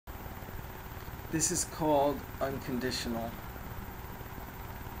This is called Unconditional.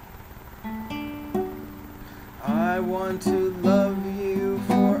 I want to love you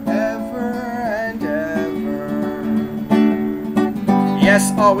forever and ever.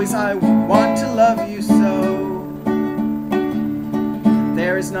 Yes, always I want to love you so.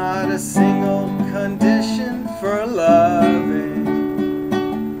 There is not a single condition for loving.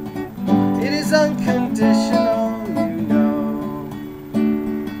 It is unconditional, you know.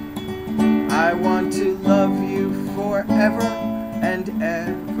 I want to love you forever and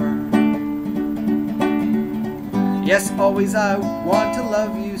ever. Yes, always I want to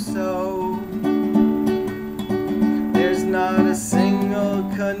love you so. There's not a single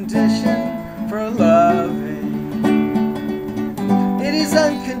condition for loving. It is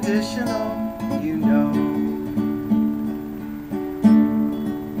unconditional, you know.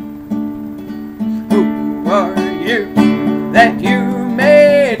 Who are you that you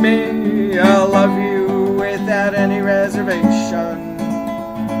made me? I'll love you without any reservation.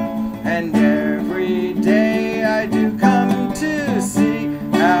 And every day I do come to see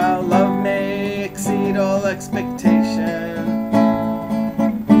how love may exceed all expectation.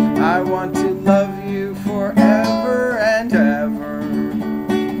 I want to love you forever and ever.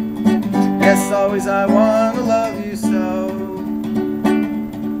 Yes, always I want to love you so.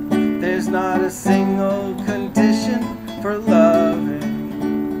 There's not a single condition for loving.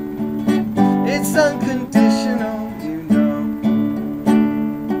 It's unconditional, you know.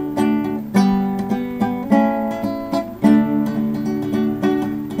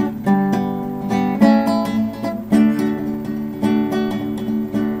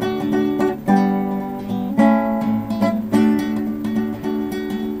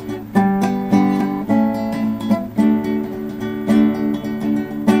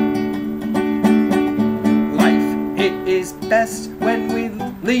 Is best when we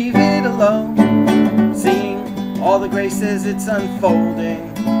leave it alone, seeing all the grace as it's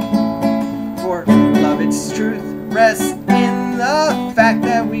unfolding. For love, its truth rests in the fact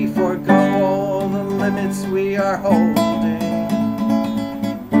that we forgo all the limits we are holding.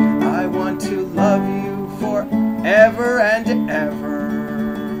 I want to love you forever and ever.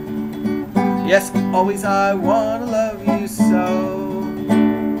 Yes, always I want to love you so.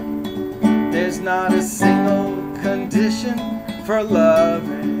 There's not a single condition for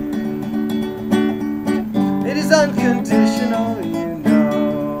loving. It is unconditional, you know.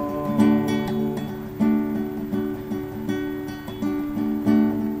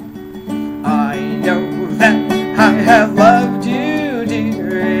 I know that I have loved you,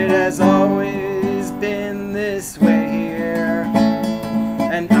 dear. It has always been this way here.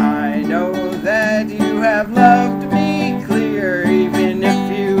 And I know that you have loved me clear, even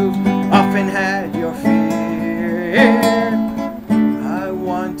if you've often had your fear. I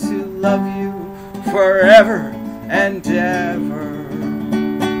want to love you forever and ever.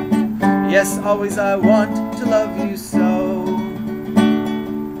 Yes, always I want to love you so.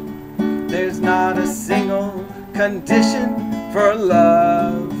 There's not a single condition for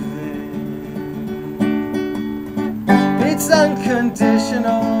loving. It's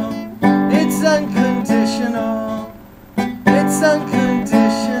unconditional. It's unconditional. It's unconditional.